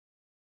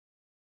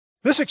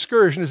This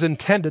excursion is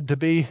intended to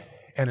be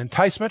an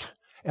enticement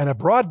and a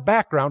broad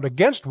background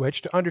against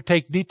which to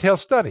undertake detailed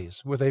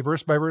studies with a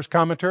verse-by-verse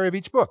commentary of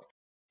each book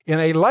in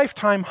a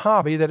lifetime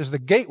hobby that is the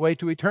gateway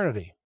to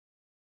eternity.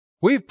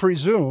 We've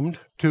presumed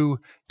to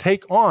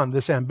take on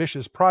this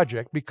ambitious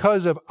project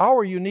because of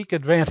our unique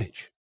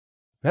advantage.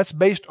 That's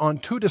based on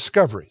two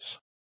discoveries.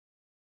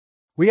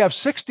 We have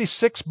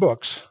 66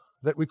 books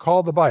that we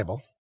call the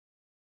Bible,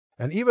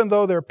 and even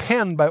though they're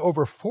penned by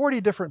over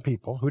 40 different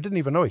people who didn't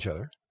even know each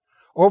other,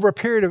 over a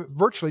period of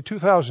virtually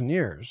 2,000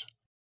 years,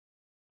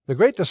 the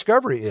great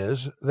discovery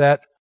is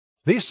that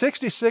these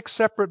 66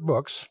 separate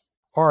books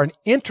are an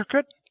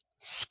intricate,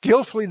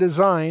 skillfully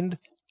designed,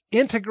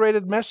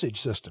 integrated message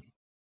system.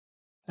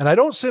 And I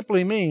don't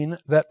simply mean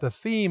that the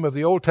theme of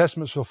the Old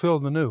Testament is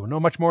fulfilled in the New. No,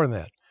 much more than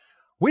that.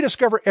 We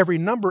discover every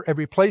number,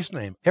 every place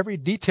name, every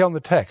detail in the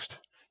text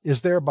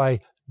is there by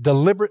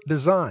deliberate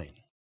design.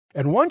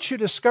 And once you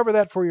discover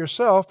that for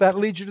yourself, that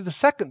leads you to the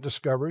second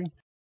discovery,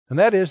 and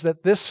that is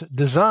that this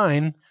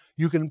design,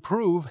 you can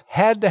prove,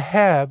 had to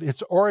have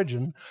its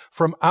origin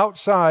from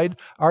outside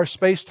our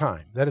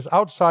space-time. That is,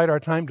 outside our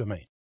time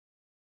domain.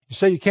 You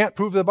say you can't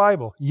prove the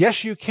Bible.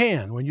 Yes, you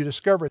can when you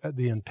discover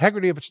the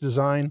integrity of its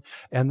design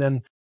and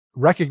then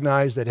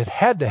recognize that it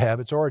had to have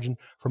its origin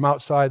from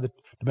outside the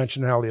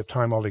dimensionality of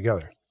time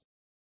altogether.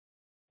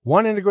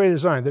 One integrated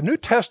design. The New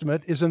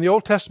Testament is in the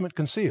Old Testament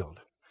concealed,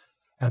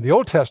 and the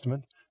Old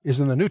Testament is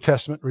in the New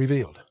Testament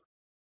revealed.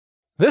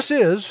 This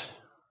is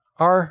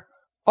our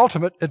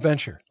ultimate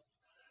adventure.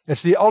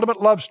 It's the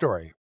ultimate love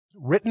story,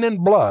 written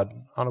in blood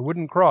on a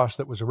wooden cross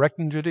that was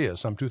erected in Judea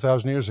some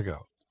 2,000 years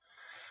ago.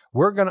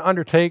 We're going to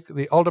undertake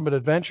the ultimate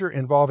adventure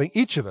involving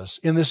each of us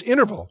in this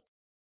interval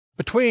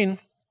between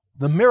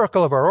the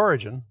miracle of our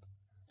origin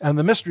and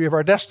the mystery of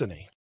our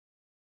destiny.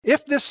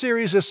 If this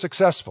series is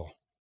successful,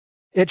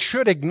 it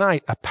should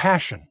ignite a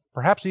passion,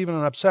 perhaps even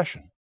an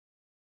obsession,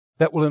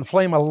 that will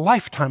inflame a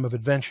lifetime of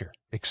adventure,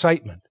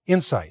 excitement,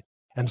 insight,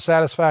 and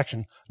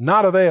satisfaction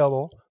not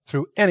available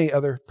through any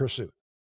other pursuit.